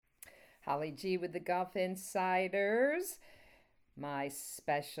Holly G with the Golf Insiders. My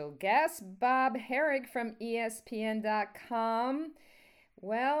special guest, Bob Harig from ESPN.com.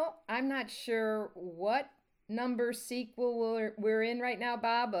 Well, I'm not sure what number sequel we're in right now,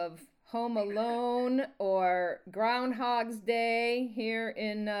 Bob, of Home Alone or Groundhog's Day here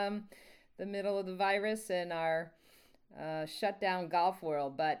in the middle of the virus in our shut down golf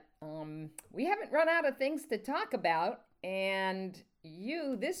world. But we haven't run out of things to talk about. And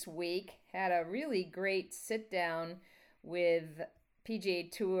you this week had a really great sit down with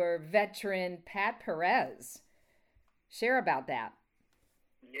PGA Tour veteran Pat Perez. Share about that.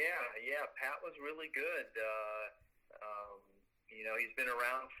 Yeah, Pat was really good. He's been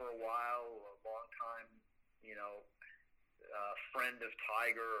around for a while, a long time, friend of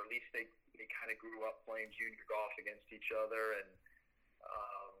Tiger, or at least they kind of grew up playing junior golf against each other. And,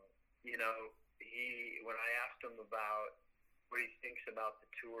 when I asked him about what he thinks about the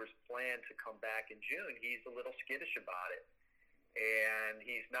tour's plan to come back in June, he's a little skittish about it. And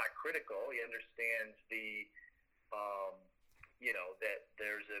he's not critical. He understands that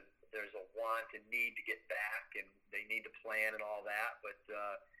there's a want and need to get back, and they need to plan and all that. But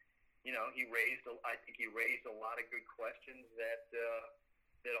I think he raised a lot of good questions that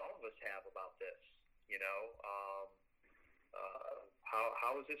all of us have about this.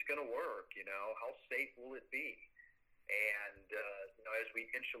 How is this going to work? How safe will it be? And as we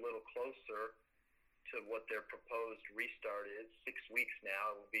inch a little closer to what their proposed restart is, 6 weeks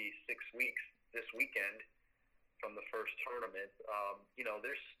now, it will be 6 weeks this weekend from the first tournament.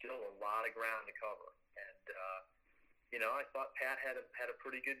 There's still a lot of ground to cover, and I thought Pat had a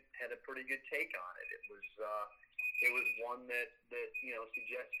pretty good take on it. It was one that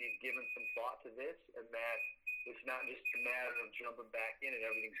suggests he's given some thought to this, and that it's not just a matter of jumping back in and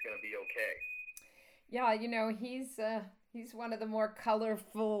everything's going to be okay. Yeah, he's one of the more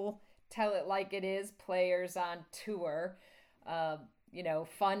colorful, tell it like it is players on tour.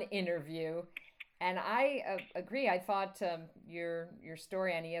 Fun interview. And I agree. I thought your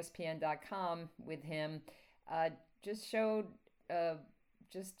story on ESPN.com with him just showed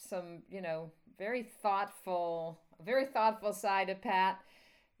just some very thoughtful side of Pat.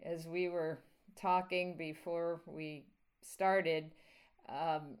 As we were talking before we started,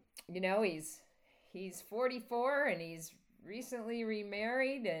 he's 44 and he's recently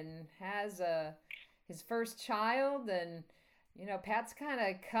remarried and has his first child, and Pat's kind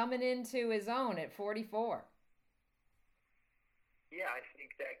of coming into his own at 44. Yeah, I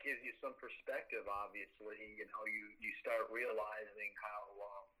think that gives you some perspective. Obviously, you start realizing how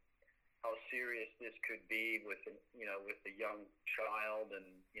serious this could be with a young child, and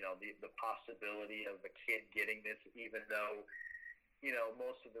the possibility of a kid getting this, even though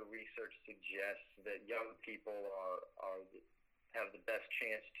most of the research suggests that young people have the best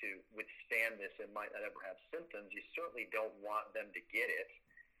chance to withstand this and might not ever have symptoms. You certainly don't want them to get it.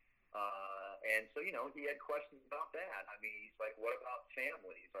 And so, he had questions about that. I mean, he's like, what about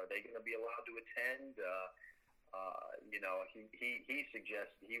families? Are they going to be allowed to attend? He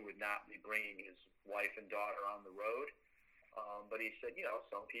suggested he would not be bringing his wife and daughter on the road. But he said,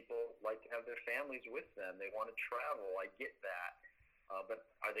 some people like to have their families with them. They want to travel. I get that. But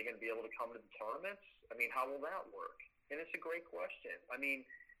are they going to be able to come to the tournaments? I mean, how will that work? And it's a great question.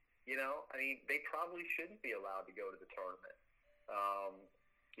 They probably shouldn't be allowed to go to the tournament.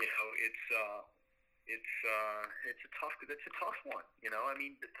 It's a tough one.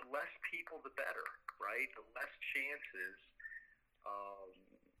 The less people, the better, right? The less chances,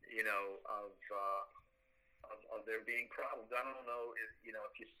 of there being problems. I don't know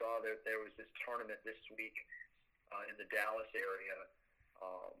if you saw that there was this tournament this week in the Dallas area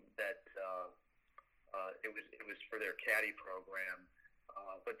that. It was for their caddy program,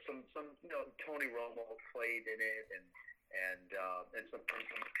 but some Tony Romo played in it, and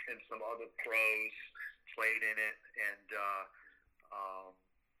some other pros played in it, and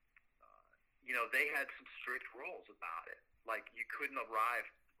they had some strict rules about it. Like, you couldn't arrive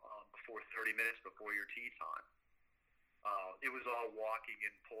before 30 minutes before your tee time. It was all walking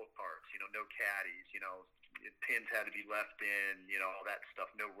in pull carts, no caddies, pins had to be left in, all that stuff,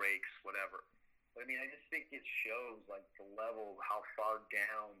 no rakes, whatever. But I just think it shows like the level of how far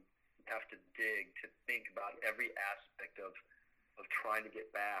down you have to dig to think about every aspect of trying to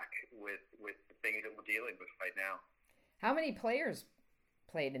get back with the things that we're dealing with right now. How many players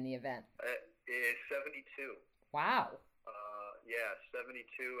played in the event? It's 72. Wow. 72,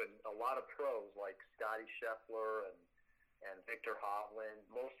 and a lot of pros like Scotty Scheffler and Victor Hovland,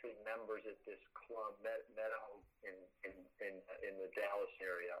 mostly members at this club, Meadow, in the Dallas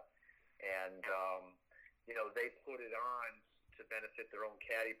area. And, they put it on to benefit their own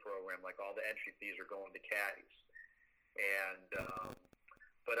caddy program, like all the entry fees are going to caddies. And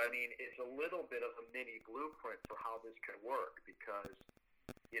but I mean, it's a little bit of a mini blueprint for how this could work because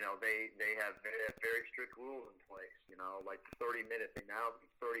they have very strict rules in place. Like the 30 minutes. They now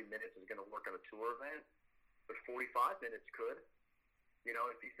 30 minutes is going to work on a tour event, but 45 minutes could.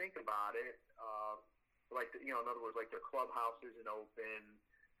 If you think about it, in other words, like their clubhouse isn't open.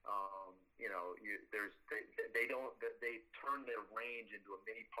 They turn their range into a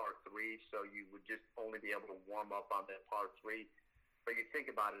mini par 3, so you would just only be able to warm up on that par 3. But you think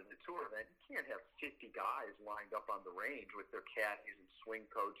about it in a tour event, you can't have 50 guys lined up on the range with their caddies and swing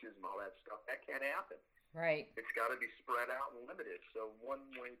coaches and all that stuff. That can't happen. Right. It's got to be spread out and limited. So one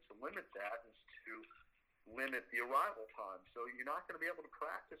way to limit that is to limit the arrival time. So you're not going to be able to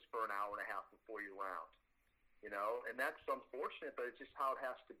practice for an hour and a half before your round. And that's unfortunate, but it's just how it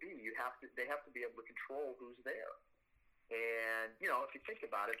has to be. They have to be able to control who's there. And, if you think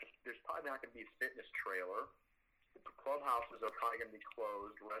about it, there's probably not going to be a fitness trailer. The clubhouses are probably going to be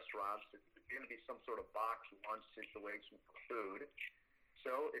closed, restaurants. There's going to be some sort of box lunch situation for food.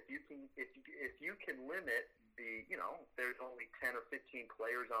 So if you can limit there's only 10 or 15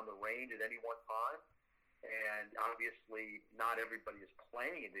 players on the range at any one time, and obviously not everybody is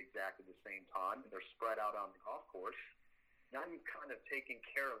playing at exactly the same time, and they're spread out on the golf course. Now you've kind of taken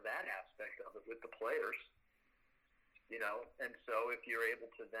care of that aspect of it with the players. And so if you're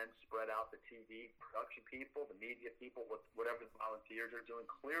able to then spread out the TV production people, the media people, whatever the volunteers are doing,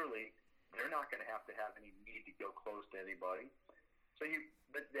 clearly they're not going to have any need to go close to anybody. So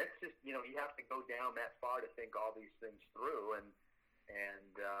but that's just, you have to go down that far to think all these things through, and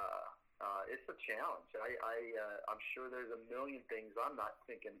it's a challenge. I'm sure there's a million things I'm not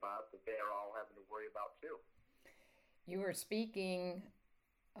thinking about that they're all having to worry about too. You were speaking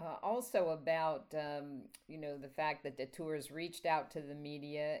also about, the fact that the tours reached out to the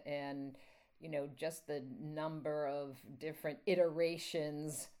media and, just the number of different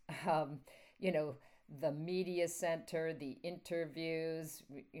iterations, the media center, the interviews,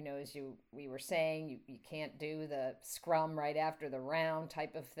 as we were saying, you can't do the scrum right after the round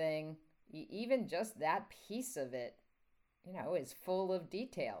type of thing. Even just that piece of it, is full of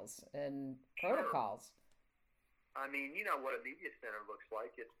details and protocols. I mean, what a media center looks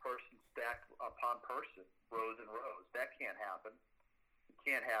like. It's person stacked upon person, rows and rows. That can't happen. You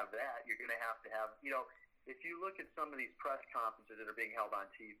can't have that. You're going to have, if you look at some of these press conferences that are being held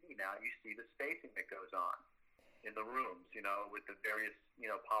on TV now, you see the spacing that goes on in the rooms, with the various,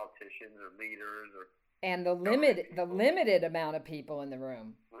 politicians or leaders or. And the limited amount of people in the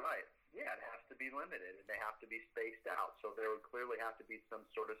room. Right. Yeah, it has to be limited, and they have to be spaced out. So there would clearly have to be some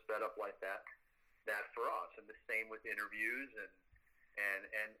sort of setup like that for us, and the same with interviews, and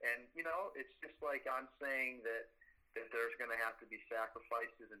it's just like I'm saying that there's going to have to be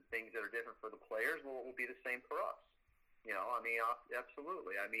sacrifices and things that are different for the players. Well, it will be the same for us.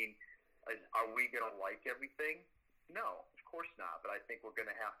 Absolutely. Are we going to like everything? No, of course not. But I think we're going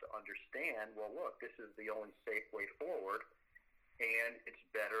to have to understand, well, look, this is the only safe way forward, and it's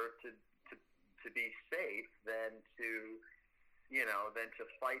better to be safe than to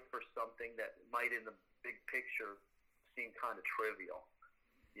fight for something that might in the big picture seem kind of trivial.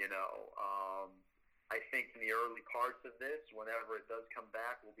 I think in the early parts of this, whenever it does come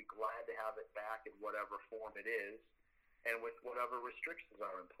back, we'll be glad to have it back in whatever form it is and with whatever restrictions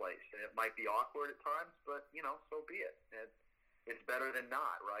are in place. And it might be awkward at times, but, so be it. It's better than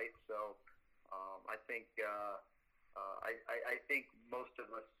not, right? So I think I think most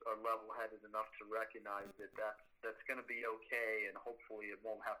of us are level-headed enough to recognize that that's going to be okay, and hopefully it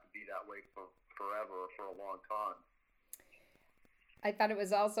won't have to be that way for forever or for a long time. I thought it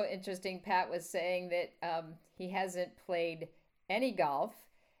was also interesting, Pat was saying that he hasn't played any golf,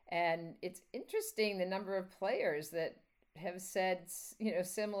 and it's interesting the number of players that have said,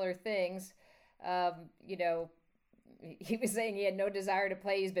 similar things. He was saying he had no desire to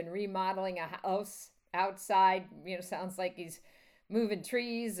play. He's been remodeling a house outside, sounds like he's moving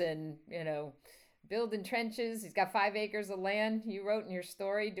trees and, building trenches. He's got 5 acres of land, you wrote in your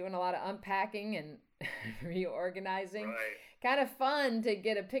story, doing a lot of unpacking and reorganizing. Right. Kind of fun to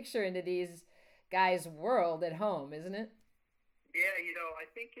get a picture into these guys' world at home, isn't it? Yeah, I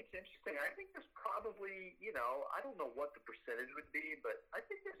think it's interesting. I think there's probably, I don't know what the percentage would be, but I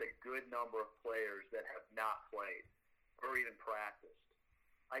think there's a good number of players that have not played or even practiced.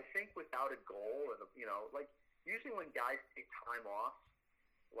 I think without a goal, and like usually when guys take time off,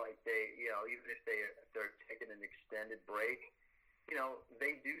 like they, even if they're taking an extended break,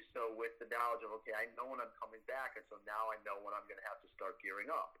 they do so with the knowledge of, okay, I know when I'm coming back, and so now I know when I'm going to have to start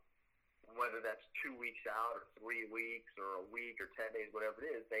gearing up. whether that's 2 weeks out or 3 weeks or a week or 10 days, whatever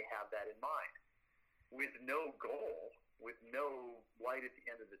it is, they have that in mind. With no goal, with no light at the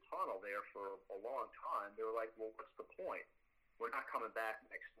end of the tunnel there for a long time, they were like, well, what's the point? We're not coming back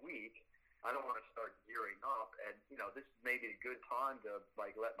next week. I don't want to start gearing up. And, this may be a good time to,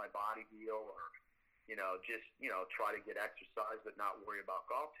 let my body heal or, just, try to get exercise but not worry about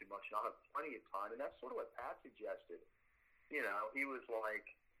golf too much. And I'll have plenty of time. And that's sort of what Pat suggested. He was like,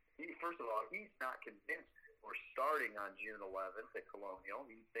 first of all, he's not convinced we're starting on June 11th at Colonial.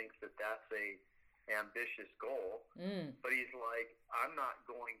 He thinks that that's a ambitious goal, but he's like, I'm not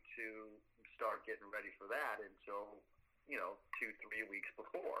going to start getting ready for that until 2-3 weeks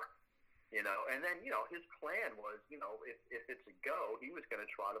before, and then his plan was, if it's a go, he was going to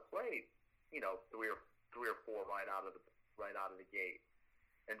try to play three or four right out of the gate.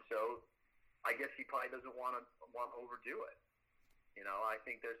 And so I guess he probably doesn't want to overdo it. I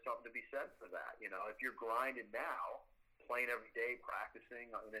think there's something to be said for that. If you're grinding now, playing every day,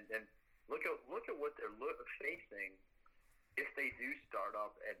 practicing, and look at what they're facing if they do start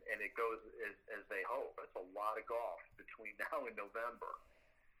up and it goes as they hope. That's a lot of golf between now and November.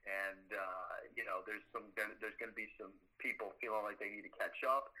 And there's going to be some people feeling like they need to catch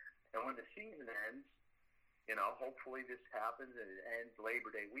up. And when the season ends, hopefully this happens and it ends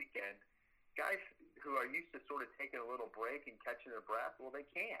Labor Day weekend. Guys who are used to sort of taking a little break and catching their breath, well, they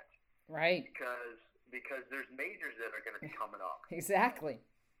can't. Right. Because there's majors that are going to be coming up. Exactly.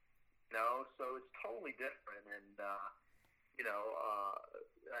 So it's totally different. And,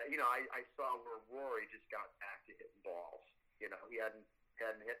 I saw where Rory just got back to hitting balls. He hadn't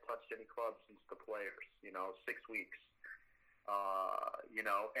touched any clubs since the Players, 6 weeks.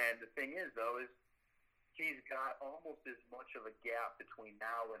 And the thing is, though, is he's got almost as much of a gap between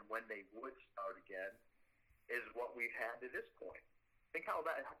now and when they would start again as what we've had to this point. Think how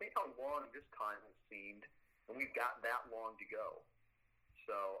long this time has seemed, and we've got that long to go.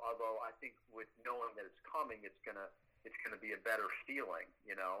 So, although I think with knowing that it's coming, it's gonna be a better feeling,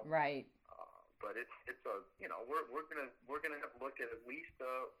 Right. But it's we're gonna have to look at least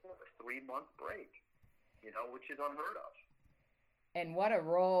a 3-month break, which is unheard of. And what a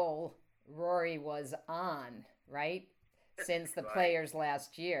role Rory was on, right? Since the Right. Players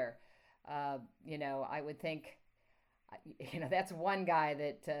last year. I would think, that's one guy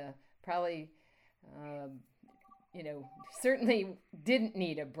that probably, certainly didn't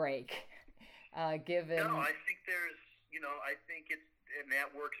need a break, given. No, I think I think it's, and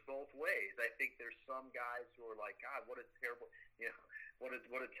that works both ways. I think there's some guys who are like, God, what a terrible, what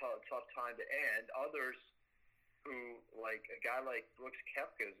a tough time to end. Others who, like a guy like Brooks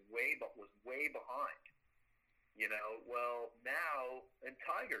Koepka, was way behind. Well, now, and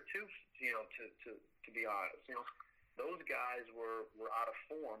Tiger too. To be honest, those guys were out of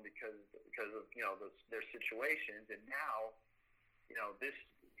form because of their situations, and now,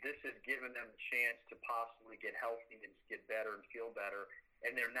 this has given them a chance to possibly get healthy and get better and feel better,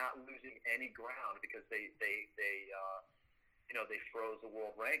 and they're not losing any ground because they froze the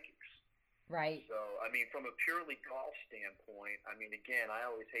world rankings. Right. So, I mean, from a purely golf standpoint, I mean, again, I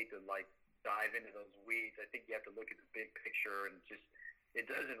always hate to dive into those weeds. I think you have to look at the big picture, and it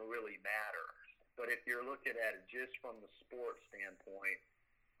doesn't really matter. But if you're looking at it just from the sports standpoint,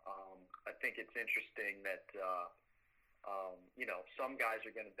 I think it's interesting that some guys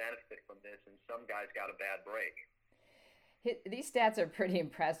are going to benefit from this, and some guys got a bad break. These stats are pretty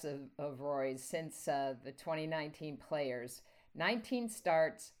impressive of Rory's since the 2019 Players. 19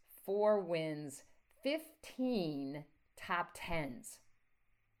 starts, 4 wins, 15 top 10s.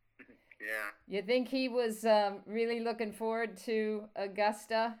 Yeah. You think he was really looking forward to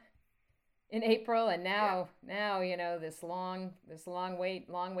Augusta in April, and now this long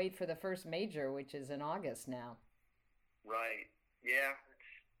wait for the first major, which is in August now. Right. Yeah.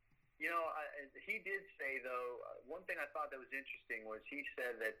 He did say, though, one thing I thought that was interesting was he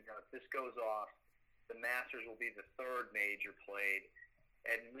said that if this goes off, the Masters will be the 3rd major played,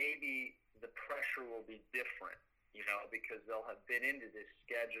 and maybe the pressure will be different, because they'll have been into this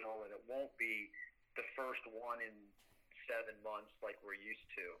schedule, and it won't be the first one in 7 months like we're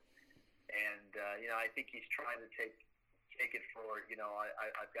used to. And I think he's trying to take it forward.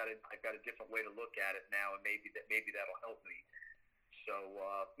 I've got a different way to look at it now, and maybe that'll help me. So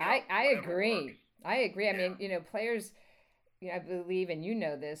I agree. Works. I agree. I mean, players. I believe, and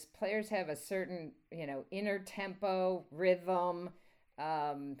this, players have a certain inner tempo, rhythm,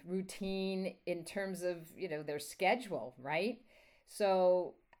 routine in terms of their schedule, right?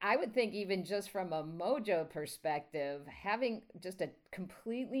 So I would think, even just from a mojo perspective, having just a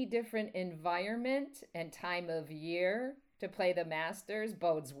completely different environment and time of year to play the Masters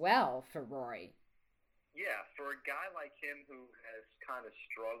bodes well for Rory. Yeah, for a guy like him who has kind of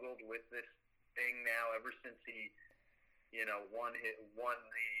struggled with this thing now ever since he, won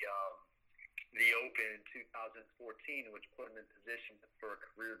the Open in 2014, which put him in position for a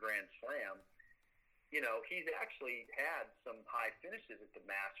career Grand Slam. He's actually had some high finishes at the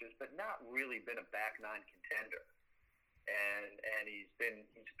Masters, but not really been a back nine contender. And he's been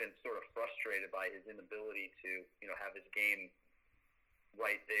sort of frustrated by his inability to have his game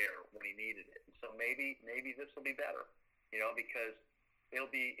right there when he needed it. And so maybe this will be better, because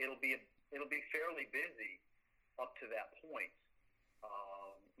it'll be fairly busy up to that point.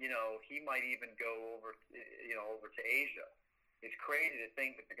 He might even go over to Asia. It's crazy to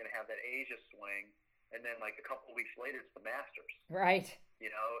think that they're going to have that Asia swing, and then like a couple of weeks later, it's the Masters. Right.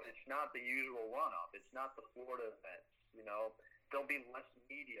 It's not the usual run-up. It's not the Florida events. There'll be less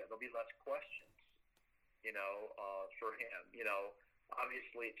media. There'll be less questions. For him.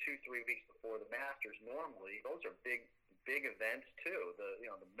 Obviously 2-3 weeks before the Masters, normally those are big events too.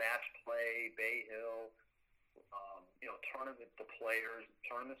 The match play, Bay Hill, tournament, the players,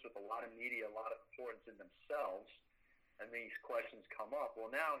 tournaments with a lot of media, a lot of importance in themselves, and these questions come up.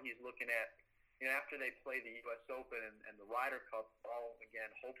 Well, now he's looking at, after they play the U.S. Open and the Ryder Cup all again,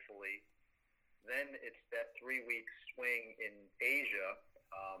 hopefully, then it's that 3-week swing in Asia,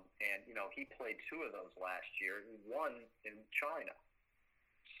 and he played 2 of those last year. He won in China.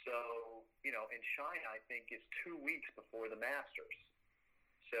 So, in China, I think it's 2 weeks before the Masters.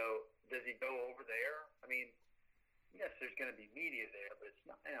 So, does he go over there? I mean, yes, there's going to be media there, but it's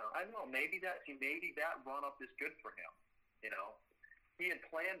not. I don't know. Maybe that run up is good for him. He had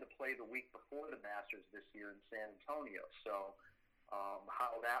planned to play the week before the Masters this year in San Antonio. So,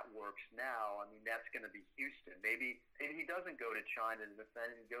 how that works now, I mean, that's going to be Houston. Maybe he doesn't go to China to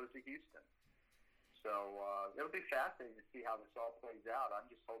defend, and he goes to Houston. So it'll be fascinating to see how this all plays out. I'm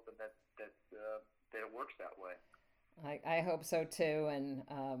just hoping that it works that way. I hope so too, and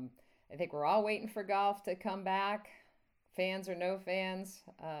I think we're all waiting for golf to come back, fans or no fans.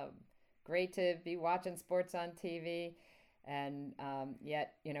 Great to be watching sports on TV, and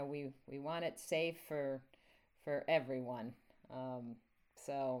yet we want it safe for everyone.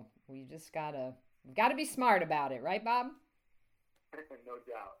 So we just gotta be smart about it, right, Bob? No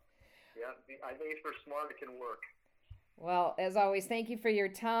doubt. Yeah, I think if we're smart, it can work. Well, as always, thank you for your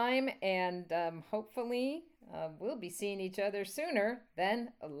time, and hopefully we'll be seeing each other sooner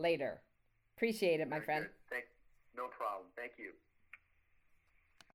than later. Appreciate it, my Very friend. good. No problem. Thank you.